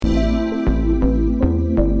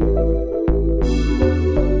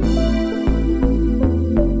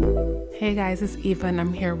Hey guys, it's Eva and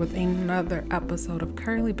I'm here with another episode of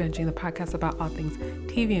Currently Binging, the podcast about all things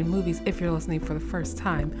TV and movies. If you're listening for the first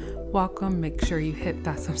time, welcome. Make sure you hit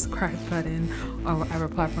that subscribe button on whatever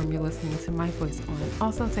platform you're listening to my voice on.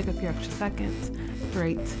 Also, take a few extra seconds,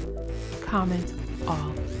 rate, comment,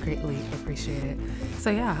 all greatly appreciated.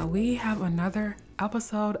 So yeah, we have another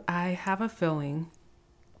episode. I have a feeling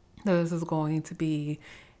that this is going to be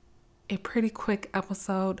a pretty quick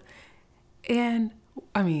episode, and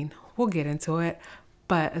I mean, we'll get into it,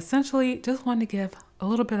 but essentially just wanted to give a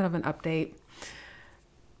little bit of an update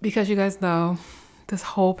because you guys know this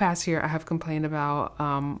whole past year I have complained about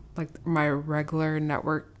like my regular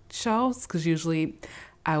network shows, because usually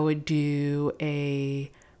I would do a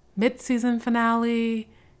mid-season finale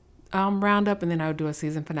roundup and then I would do a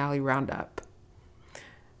season finale roundup.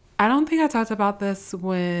 I don't think I talked about this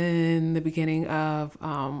when the beginning of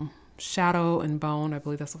Shadow and Bone, I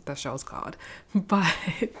believe that's what that show is called,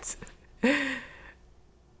 but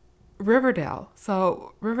Riverdale.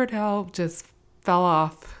 So Riverdale just fell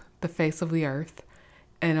off the face of the earth,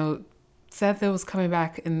 and it said that it was coming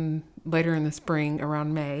back later in the spring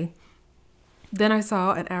around May. Then I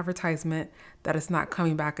saw an advertisement that it's not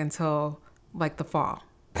coming back until like the fall,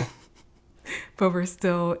 but we're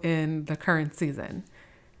still in the current season.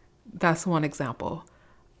 That's one example.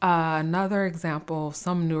 Another example,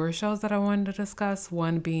 some newer shows that I wanted to discuss,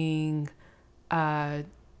 one being,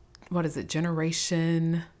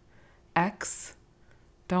 Generation X?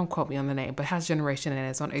 Don't quote me on the name, but it has Generation in it.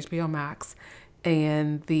 It's on HBO Max.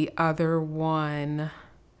 And the other one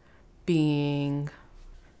being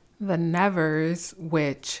The Nevers,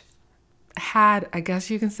 which had, I guess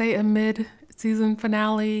you can say, a mid-season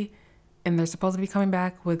finale, and they're supposed to be coming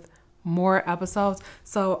back with more episodes.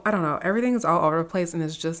 So I don't know, everything is all over the place, and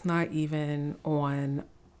it's just not even on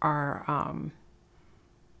our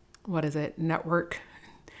network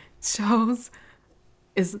shows.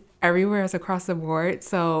 Is everywhere, it's across the board.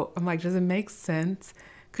 So I'm like, does it make sense?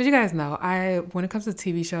 Because you guys know, when it comes to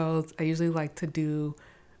TV shows, I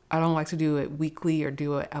don't like to do it weekly or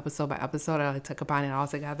do it episode by episode. I like to combine it all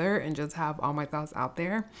together and just have all my thoughts out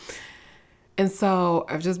there. And so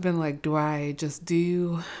I've just been like, do I just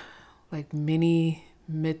do like mini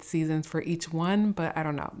mid-seasons for each one? But I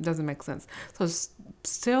don't know, it doesn't make sense. So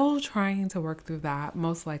still trying to work through that.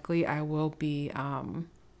 Most likely I will be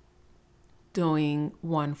doing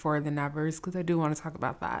one for The Nevers, because I do want to talk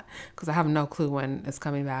about that, because I have no clue when it's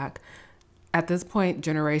coming back. At this point,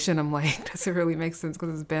 Generation, I'm like, does it really make sense?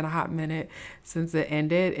 Because it's been a hot minute since it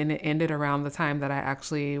ended, and it ended around the time that I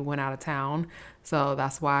actually went out of town. So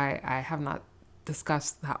that's why I have not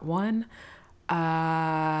discussed that one.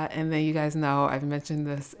 And then you guys know I've mentioned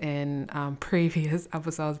this in previous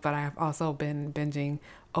episodes, but I have also been binging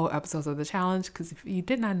old episodes of The Challenge, because if you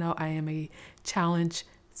did not know, I am a Challenge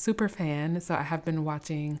super fan. So I have been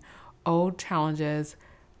watching old challenges.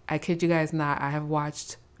 I kid you guys not, I have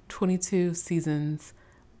watched 22 seasons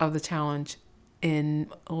of The Challenge in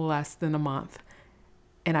less than a month,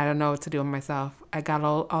 and I don't know what to do with myself. I got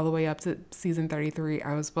all the way up to season 33.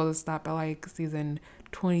 I was supposed to stop at like season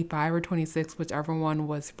 25 or 26, whichever one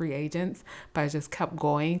was Free Agents, but I just kept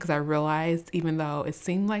going because I realized, even though it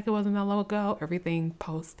seemed like it wasn't that long ago, everything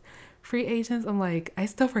post Free Agents, I'm like, I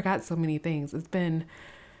still forgot so many things. It's been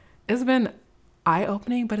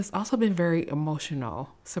eye-opening, but it's also been very emotional,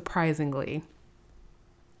 surprisingly.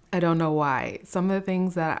 I don't know why. Some of the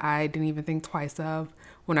things that I didn't even think twice of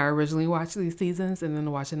when I originally watched these seasons, and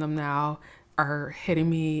then watching them now, are hitting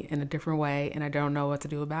me in a different way, and I don't know what to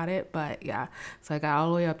do about it. But yeah, so I got all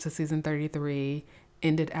the way up to season 33,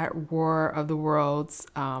 ended at War of the Worlds,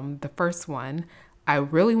 the first one. I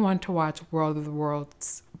really wanted to watch War of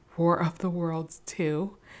the Worlds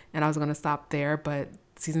 2, and I was going to stop there, but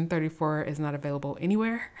season 34 is not available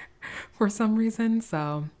anywhere for some reason,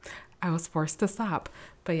 so I was forced to stop.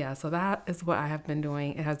 But yeah, so that is what I have been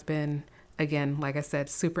doing. It has been, again, like I said,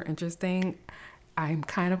 super interesting. I'm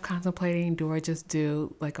kind of contemplating, do I just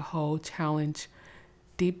do like a whole challenge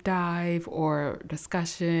deep dive or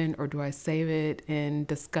discussion, or do I save it and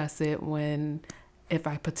discuss it if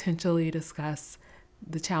I potentially discuss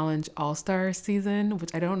the Challenge All-Star season,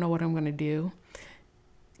 which I don't know what I'm going to do.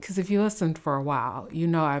 Because if you listened for a while, you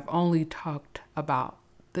know I've only talked about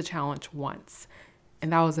the Challenge once,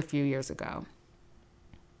 and that was a few years ago.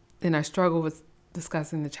 And I struggle with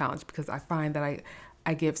discussing the Challenge because I find that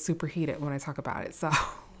I get super heated when I talk about it. So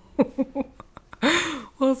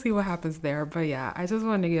we'll see what happens there. But yeah, I just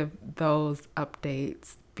wanted to give those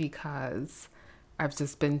updates because I've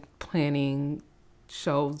just been planning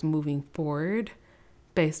shows moving forward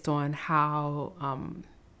based on how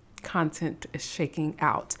content is shaking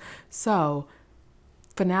out. So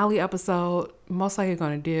finale episode, most likely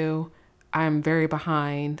going to do. I'm very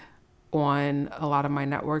behind on a lot of my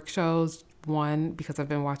network shows. One, because I've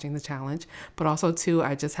been watching the challenge, but also two,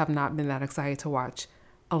 I just have not been that excited to watch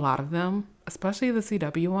a lot of them, especially the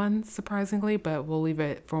CW ones, surprisingly, but we'll leave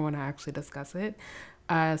it for when I actually discuss it.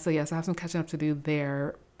 So yes, I have some catching up to do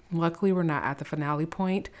there. Luckily, we're not at the finale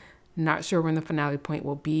point. Not sure when the finale point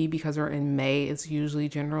will be because we're in May. It's usually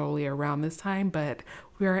generally around this time, but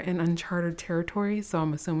we are in uncharted territory, so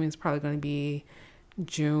I'm assuming it's probably going to be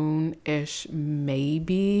June-ish,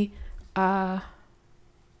 maybe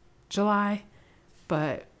July,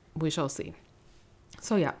 but we shall see.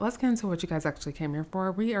 So yeah, let's get into what you guys actually came here for.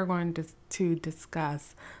 We are going to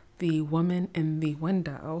discuss The Woman in the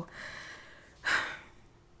Window.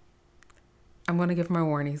 I'm going to give my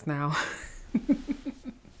warnings now.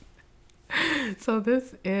 So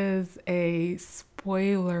this is a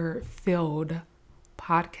spoiler-filled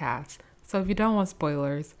podcast. So if you don't want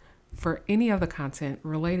spoilers for any of the content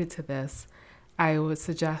related to this, I would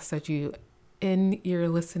suggest that you in your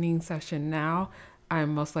listening session now.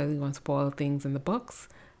 I'm most likely going to spoil things in the books.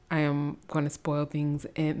 I am going to spoil things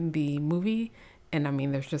in the movie. And I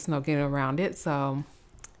mean, there's just no getting around it. So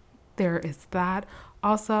there is that.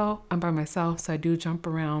 Also, I'm by myself, so I do jump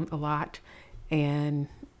around a lot. And,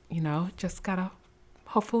 just gotta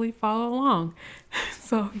hopefully follow along.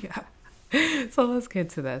 So, yeah. So let's get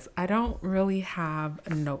to this. I don't really have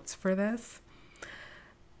notes for this.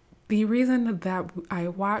 The reason that I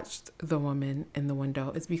watched The Woman in the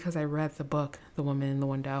Window is because I read the book, The Woman in the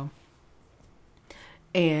Window.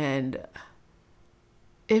 And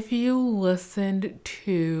if you listened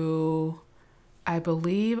to, I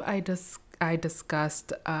believe I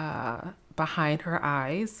discussed Behind Her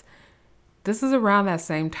Eyes. This is around that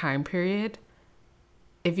same time period.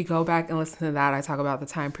 If you go back and listen to that, I talk about the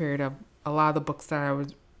time period of a lot of the books that I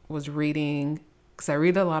was reading, because I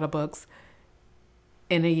read a lot of books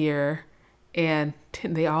in a year, and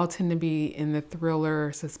they all tend to be in the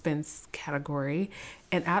thriller suspense category.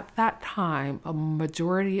 And at that time, a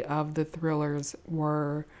majority of the thrillers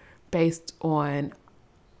were based on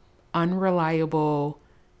unreliable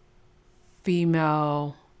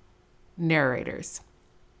female narrators.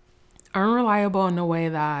 Unreliable in the way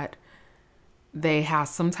that they had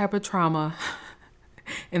some type of trauma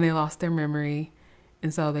and they lost their memory,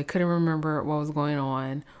 and so they couldn't remember what was going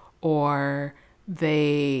on, or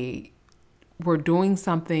they were doing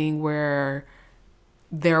something where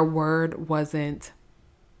their word wasn't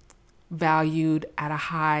valued at a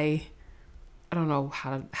high, I don't know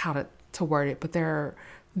how to word it, but their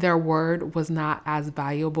word was not as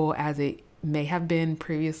valuable as it may have been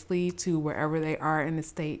previously to wherever they are in the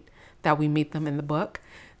state that we meet them in the book.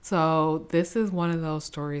 So this is one of those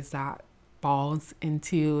stories that falls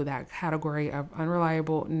into that category of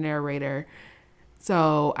unreliable narrator.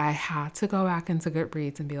 So I had to go back into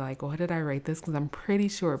Goodreads and be like, what did I rate this? Because I'm pretty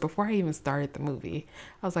sure, before I even started the movie,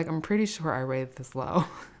 I was like, I'm pretty sure I rated this low.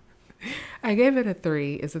 I gave it a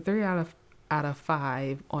 3. It's a 3 out of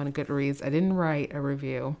 5 on Goodreads. I didn't write a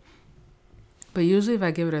review. But usually if I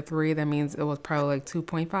give it a 3, that means it was probably like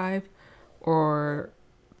 2.5 or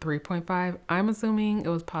 3.5. I'm assuming it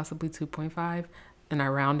was possibly 2.5, and I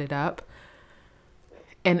rounded up.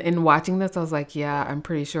 And in watching this, I was like, yeah, I'm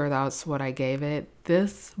pretty sure that's what I gave it.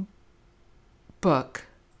 This book,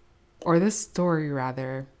 or this story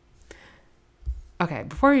rather. Okay,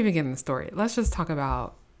 before we even get in the story, let's just talk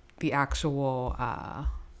about the actual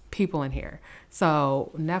people in here.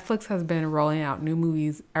 So Netflix has been rolling out new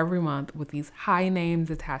movies every month with these high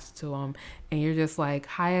names attached to them. And you're just like,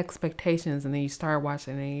 high expectations. And then you start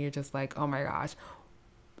watching and you're just like, oh my gosh.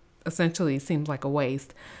 Essentially, it seems like a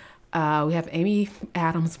waste. We have Amy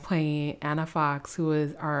Adams playing Anna Fox, who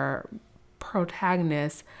is our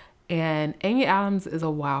protagonist. And Amy Adams is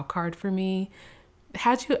a wild card for me.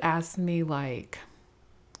 Had you asked me like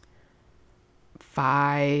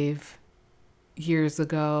 5 years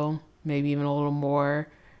ago, maybe even a little more,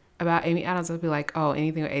 about Amy Adams, I'd be like, oh,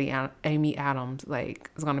 anything with Amy Adams, like,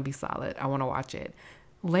 is going to be solid. I want to watch it.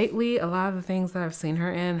 Lately, a lot of the things that I've seen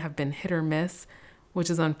her in have been hit or miss, which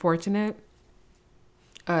is unfortunate.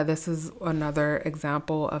 This is another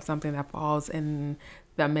example of something that falls in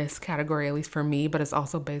the miss category, at least for me, but it's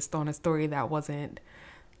also based on a story that wasn't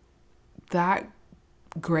that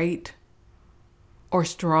great or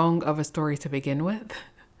strong of a story to begin with.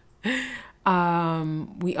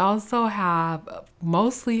 We also have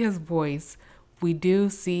mostly his voice. We do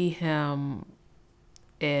see him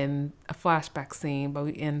in a flashback scene,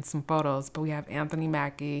 in some photos, but we have Anthony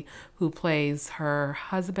Mackie, who plays her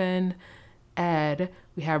husband, Ed.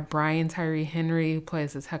 We have Brian Tyree Henry, who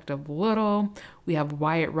plays Detective Little. We have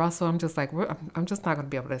Wyatt Russell. I'm just like, I'm just not going to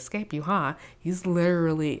be able to escape you, huh? He's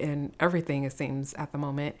literally in everything, it seems, at the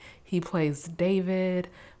moment. He plays David.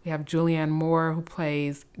 We have Julianne Moore, who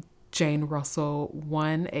plays Jane Russell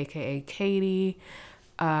 1, aka Katie.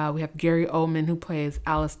 We have Gary Oldman, who plays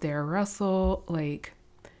Alistair Russell. Like,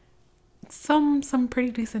 some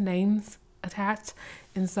pretty decent names attached.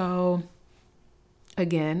 And so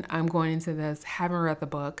again, I'm going into this, haven't read the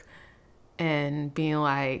book, and being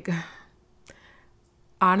like,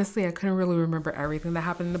 honestly, I couldn't really remember everything that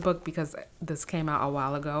happened in the book because this came out a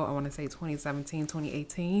while ago. I want to say 2017,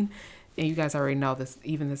 2018. And you guys already know this,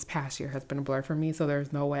 even this past year has been a blur for me. So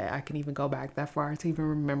there's no way I can even go back that far to even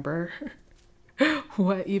remember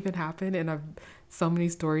what even happened. And so many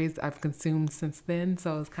stories I've consumed since then.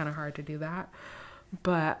 So it's kind of hard to do that.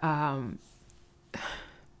 But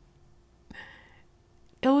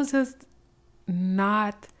it was just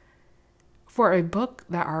not, for a book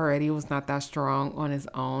that already was not that strong on its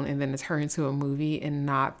own, and then to turn into a movie and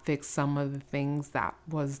not fix some of the things that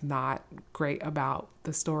was not great about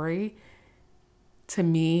the story, to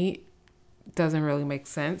me doesn't really make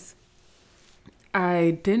sense.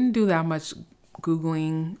 I didn't do that much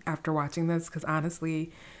Googling after watching this because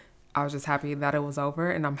honestly, I was just happy that it was over.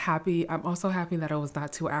 And I'm also happy that it was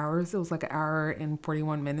not 2 hours. It was like an hour and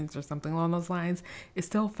 41 minutes or something along those lines. It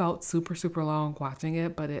still felt super, super long watching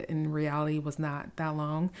it, but it in reality was not that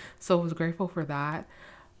long. So I was grateful for that.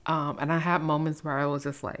 And I had moments where I was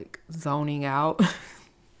just like zoning out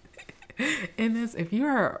in this. If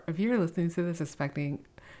you're listening to this expecting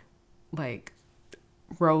like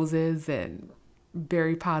roses and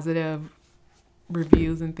very positive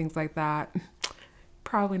reviews and things like that,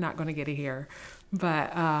 probably not going to get it here.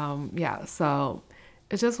 But yeah, so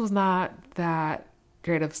it just was not that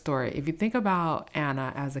great of a story. If you think about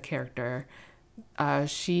Anna as a character,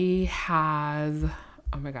 she has,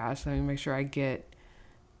 oh my gosh, let me make sure I get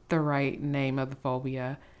the right name of the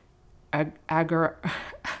phobia. Agor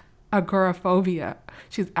agoraphobia.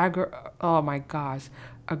 Oh my gosh,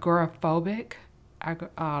 agoraphobic.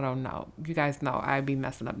 I don't know. You guys know I'd be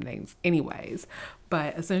messing up names anyways.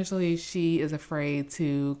 But essentially, she is afraid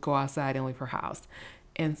to go outside and leave her house.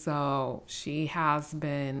 And so she has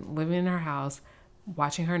been living in her house,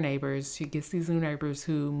 watching her neighbors. She gets these new neighbors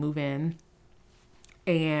who move in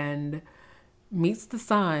and meets the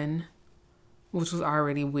son, which was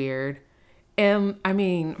already weird. And I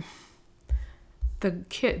mean,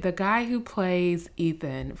 the guy who plays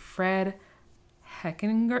Ethan, Fred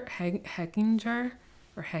Heckinger,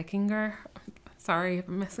 or Heckinger. Sorry if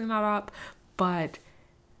I'm messing that up. But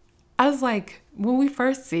I was like, when we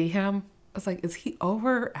first see him, I was like, is he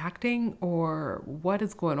overacting or what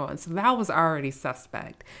is going on? So that was already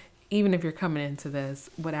suspect. Even if you're coming into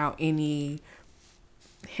this without any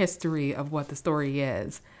history of what the story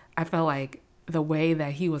is, I felt like the way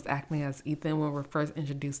that he was acting as Ethan when we were first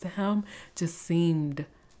introduced to him just seemed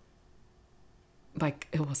like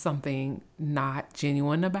it was something not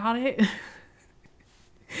genuine about it.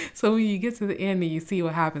 So when you get to the end and you see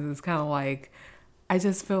what happens, it's kind of like, I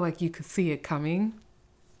just feel like you could see it coming.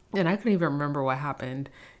 And I couldn't even remember what happened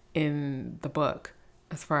in the book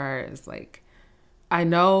as far as like, I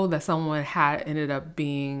know that someone had ended up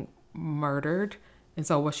being murdered. And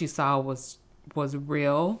so what she saw was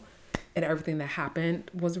real and everything that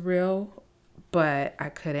happened was real. But I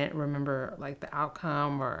couldn't remember like the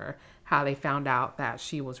outcome or how they found out that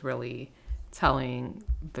she was really telling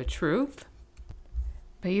the truth.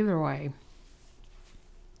 But either way,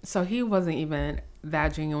 so he wasn't even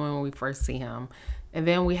that genuine when we first see him. And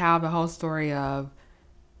then we have the whole story of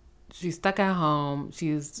she's stuck at home.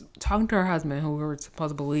 She's talking to her husband, who we were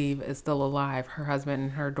supposed to believe is still alive. Her husband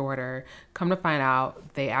and her daughter. Come to find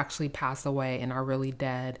out, they actually passed away and are really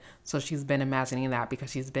dead. So she's been imagining that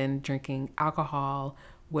because she's been drinking alcohol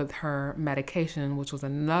with her medication, which was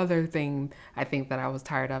another thing I think that I was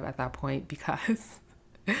tired of at that point because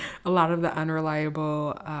a lot of the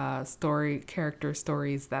unreliable character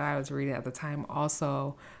stories that I was reading at the time,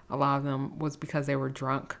 also a lot of them was because they were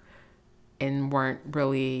drunk and weren't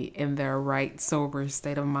really in their right sober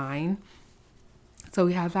state of mind. So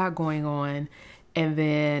we had that going on. And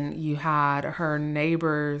then you had her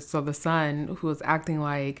neighbor, so the son, who was acting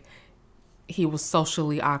like he was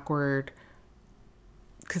socially awkward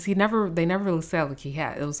because they never really said like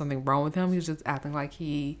it was something wrong with him. He was just acting like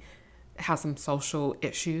he has some social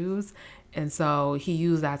issues. And so he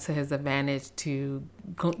used that to his advantage to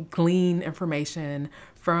glean information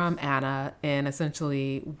from Anna and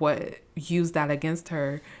essentially used that against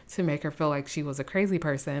her to make her feel like she was a crazy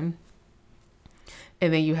person.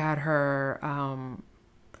 And then you had her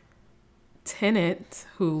tenant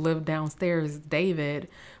who lived downstairs, David,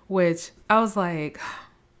 which I was like,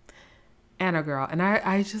 Anna girl. And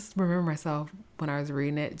I just remember myself when I was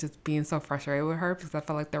reading it just being so frustrated with her because I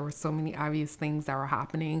felt like there were so many obvious things that were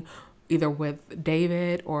happening either with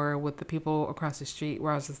David or with the people across the street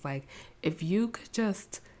where I was just like, if you could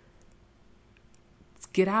just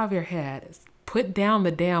get out of your head, put down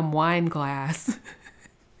the damn wine glass,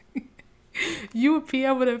 you would be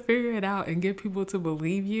able to figure it out and get people to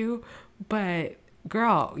believe you. But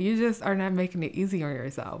girl, you just are not making it easy on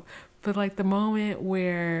yourself. But like the moment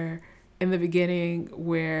where in the beginning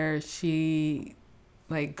where she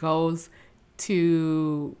like goes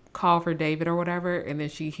to call for David or whatever and then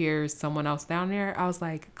she hears someone else down there, I was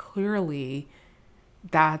like, clearly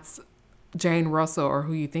that's Jane Russell or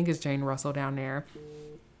who you think is Jane Russell down there.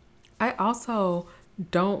 I also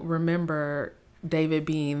don't remember David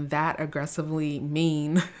being that aggressively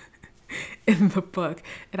mean in the book.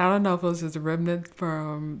 And I don't know if it was just a remnant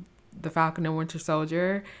from The Falcon and Winter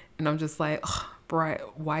Soldier. And I'm just like,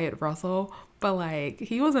 Wyatt Russell. But like,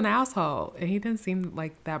 he was an asshole. And he didn't seem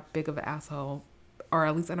like that big of an asshole. Or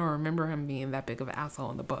at least I don't remember him being that big of an asshole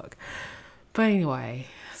in the book. But anyway,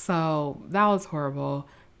 so that was horrible.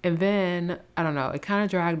 And then, I don't know, it kind of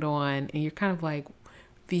dragged on. And you're kind of like,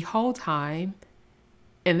 the whole time,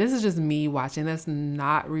 and this is just me watching this,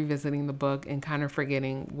 not revisiting the book and kind of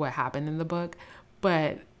forgetting what happened in the book.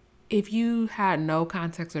 But if you had no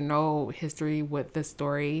context or no history with this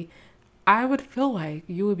story, I would feel like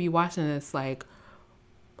you would be watching this like,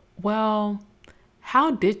 well,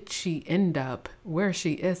 how did she end up where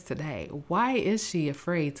she is today? Why is she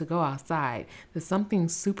afraid to go outside? Did something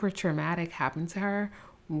super traumatic happen to her?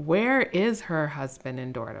 Where is her husband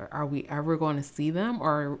and daughter? Are we ever going to see them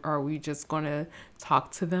or are we just going to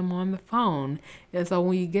talk to them on the phone? And so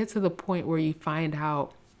when you get to the point where you find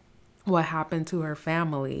out what happened to her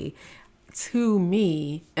family, to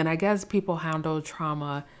me, and I guess people handle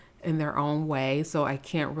trauma in their own way, so I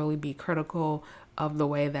can't really be critical of the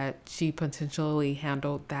way that she potentially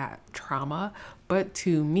handled that trauma. But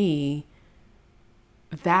to me,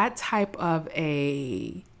 that type of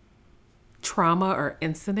a trauma or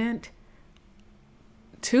incident,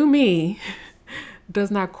 to me, does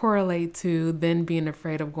not correlate to then being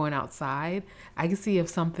afraid of going outside. I can see if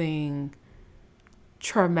something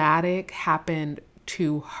traumatic happened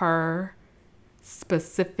to her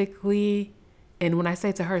specifically, and when I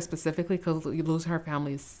say to her specifically, because you lose her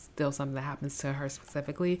family is still something that happens to her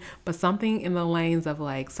specifically, but something in the lanes of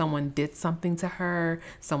like someone did something to her,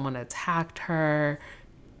 someone attacked her,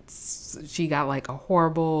 she got like a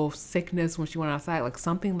horrible sickness when she went outside, like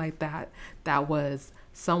something like that, that was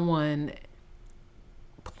someone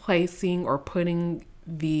placing or putting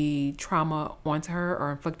the trauma onto her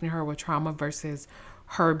or inflicting her with trauma versus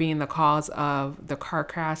her being the cause of the car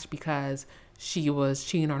crash because she was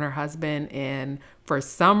cheating on her husband and for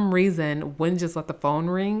some reason wouldn't just let the phone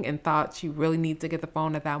ring and thought she really needed to get the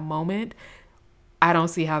phone at that moment. I don't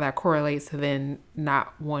see how that correlates to then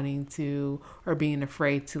not wanting to or being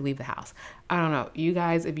afraid to leave the house. I don't know. You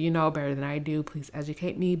guys, if you know better than I do, please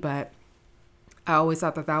educate me. But I always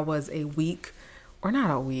thought that that was a weak, or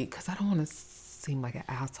not a weak, because I don't want to seem like an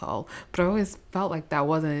asshole, but I always felt like that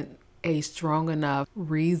wasn't a strong enough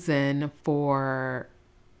reason for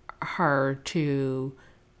her to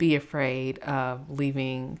be afraid of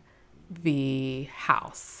leaving the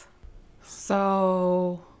house.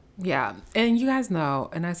 So yeah, and you guys know,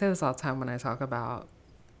 and I say this all the time when I talk about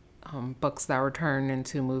books that were turned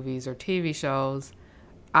into movies or TV shows,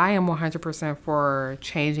 I am 100% for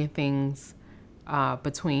changing things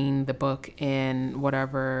between the book and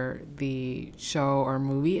whatever the show or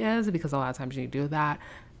movie is, because a lot of times you do that.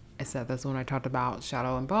 I said this when I talked about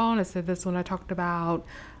Shadow and Bone. I said this when I talked about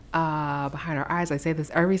Behind Our Eyes. I say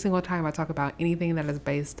this every single time I talk about anything that is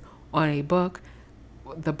based on a book.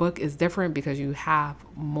 The book is different because you have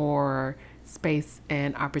more space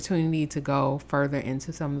and opportunity to go further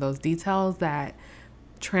into some of those details that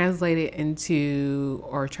translated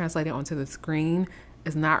onto the screen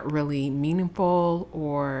is not really meaningful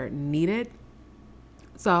or needed.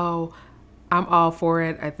 So I'm all for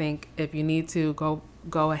it. I think if you need to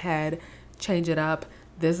go ahead, change it up.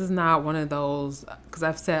 This is not one of those, because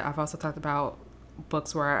I've also talked about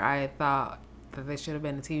books where I thought that they should have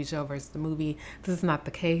been a TV show versus the movie. This is not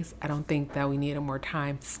the case. I don't think that we needed more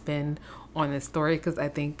time to spend on this story because I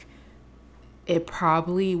think it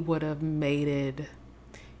probably would have made it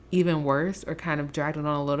even worse or kind of dragged it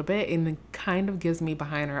on a little bit, and it kind of gives me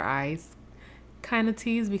Behind Our Eyes kind of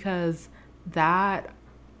tease because that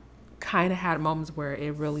kind of had moments where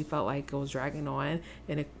it really felt like it was dragging on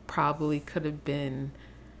and it probably could have been,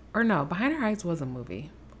 or no, Behind Our Eyes was a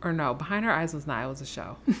movie. or no, Behind Her Eyes was not, it was a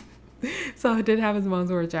show. So it did have its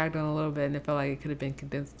moments where it dragged on a little bit, and it felt like it could have been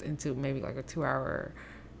condensed into maybe like a 2 hour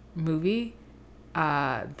movie.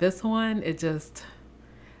 This one, it just,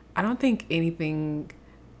 I don't think anything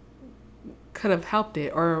could have helped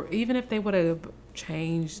it, or even if they would have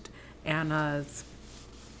changed Anna's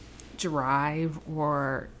drive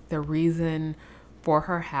or the reason for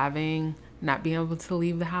her having not being able to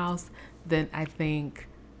leave the house, then I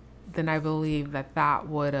believe that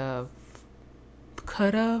would have,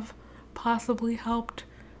 could have possibly helped,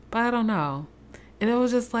 but I don't know. And it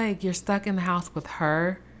was just like, you're stuck in the house with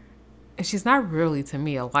her, and she's not really, to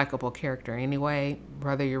me, a likable character anyway,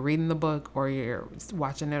 whether you're reading the book or you're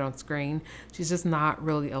watching it on screen. She's just not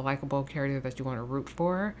really a likable character that you want to root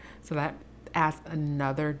for. So that adds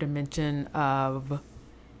another dimension of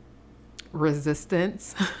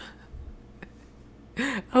resistance.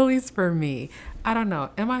 At least for me. I don't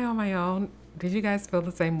know. Am I on my own? Did you guys feel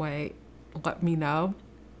the same way? Let me know.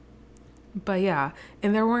 But yeah,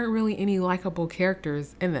 and there weren't really any likable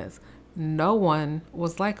characters in this. No one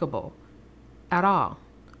was likable at all.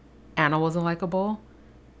 Anna wasn't likable.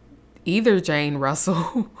 Either Jane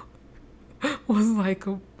Russell was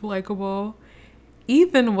likable.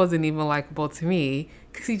 Ethan wasn't even likable to me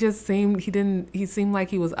because he seemed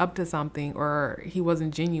like he was up to something, or he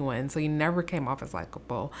wasn't genuine. So he never came off as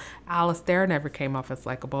likable. Alistair never came off as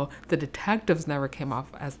likable. The detectives never came off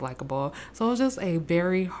as likable. So it was just a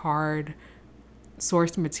very hard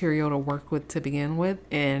source material to work with to begin with.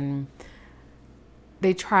 And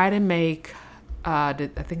they try to make, I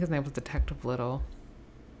think his name was Detective Little.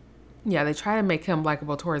 Yeah, they try to make him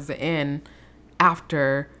likable towards the end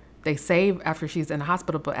after she's in the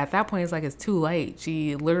hospital, but at that point it's too late.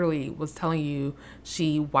 She literally was telling you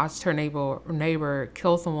she watched her neighbor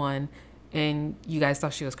kill someone, and you guys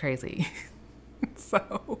thought she was crazy.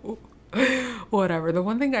 So whatever. The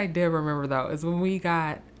one thing I did remember though is when we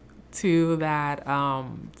got to that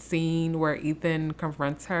scene where Ethan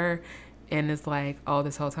confronts her and is like, oh,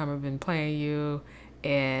 this whole time I've been playing you,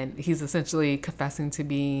 and he's essentially confessing to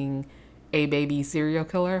being a baby serial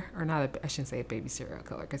killer, or not, I shouldn't say a baby serial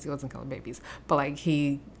killer because he wasn't killing babies, but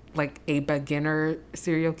a beginner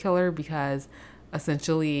serial killer, because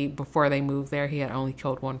essentially before they moved there, he had only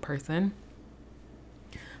killed one person.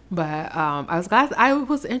 But I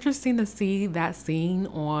was interesting to see that scene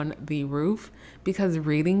on the roof, because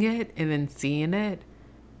reading it and then seeing it,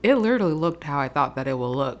 it literally looked how I thought that it would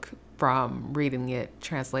look from reading it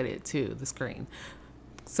translated to the screen.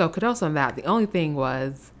 So kudos on that. The only thing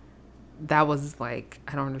was, that was I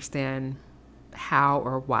don't understand how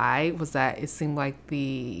or why, was that it seemed like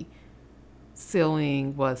the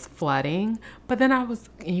ceiling was flooding. But then and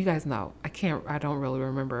you guys know, I don't really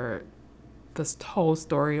remember this whole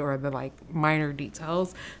story or the minor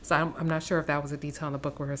details. So I'm not sure if that was a detail in the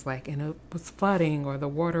book where it's and it was flooding or the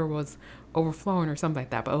water was overflowing or something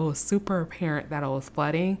like that. But it was super apparent that it was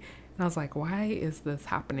flooding. And I was like, why is this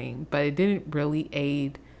happening? But it didn't really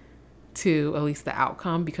aid to at least the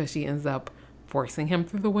outcome, because she ends up forcing him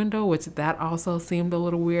through the window, which that also seemed a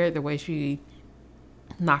little weird, the way she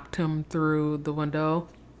knocked him through the window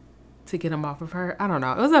to get him off of her. I don't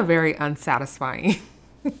know. It was a very unsatisfying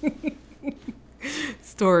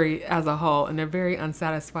story as a whole, and a very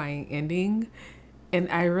unsatisfying ending. And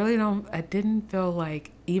I didn't feel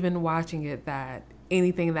like, even watching it, that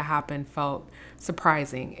anything that happened felt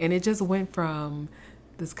surprising. And it just went from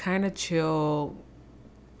this kind of chill,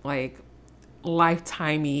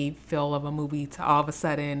 lifetimey feel of a movie to all of a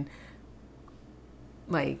sudden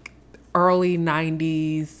early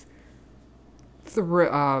 90s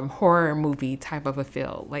horror movie type of a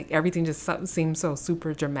feel. Everything just seemed so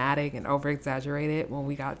super dramatic and over exaggerated when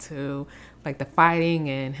we got to the fighting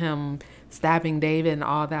and him stabbing David and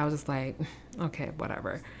all that. I was just like, okay,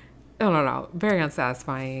 whatever. I don't know. Very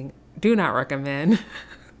unsatisfying. Do not recommend.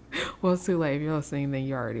 Well, it's too late. If you're listening, then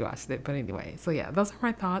you already watched it. But anyway, so yeah, those are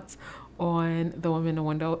my thoughts on The Woman in the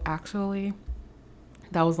Window. Actually,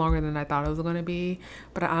 that was longer than I thought it was going to be,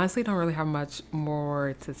 but I honestly don't really have much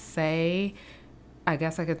more to say. I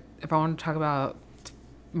guess I could, if I want to talk about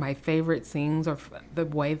my favorite scenes or the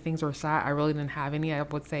way things were shot, I really didn't have any. I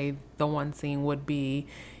would say the one scene would be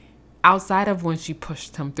outside of when she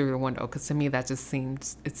pushed him through the window, because to me that just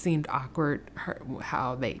seemed awkward,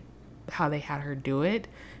 how they had her do it.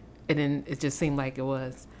 And then it just seemed like it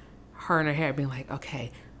was her and her hair being like, okay,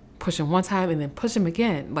 push him one time and then push him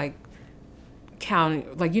again, counting,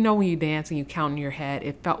 when you dance and you count in your head.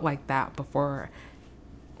 It felt like that before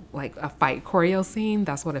a fight choreo scene.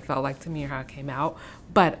 That's what it felt like to me, or how it came out.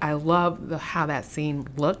 But I love how that scene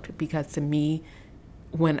looked, because to me,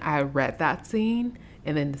 when I read that scene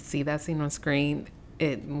and then to see that scene on screen,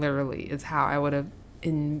 It literally is how I would have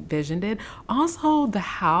envisioned it. Also, the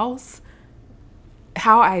house,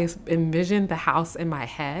 how I envisioned the house in my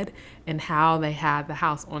head and how they had the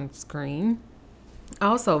house on screen,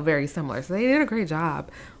 also very similar. So they did a great job,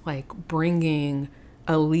 like bringing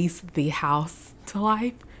Elise the house to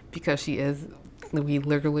life, because we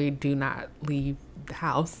literally do not leave the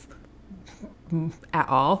house at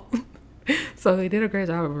all. So they did a great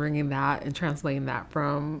job of bringing that and translating that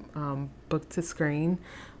from book to screen.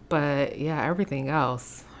 But yeah, everything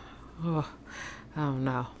else, oh, I don't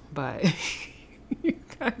know. But you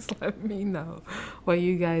guys let me know what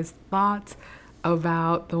you guys thought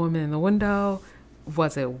about The Woman in the Window.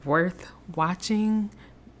 Was it worth watching?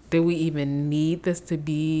 Did we even need this to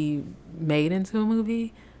be made into a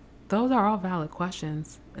movie? Those are all valid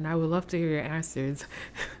questions, and I would love to hear your answers.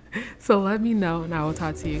 So let me know, and I will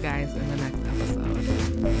talk to you guys in the next episode.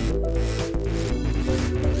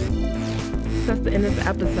 That's the end of the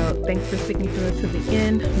episode. Thanks for sticking through it to the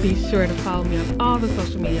end. Be sure to follow me on all the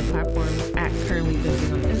social media platforms at Currently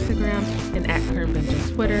Binging on Instagram and at Current Binge on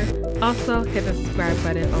Twitter. Also, hit the subscribe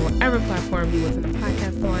button on whatever platform you listen to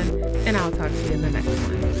podcasts on, and I'll talk to you in the next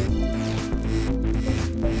one.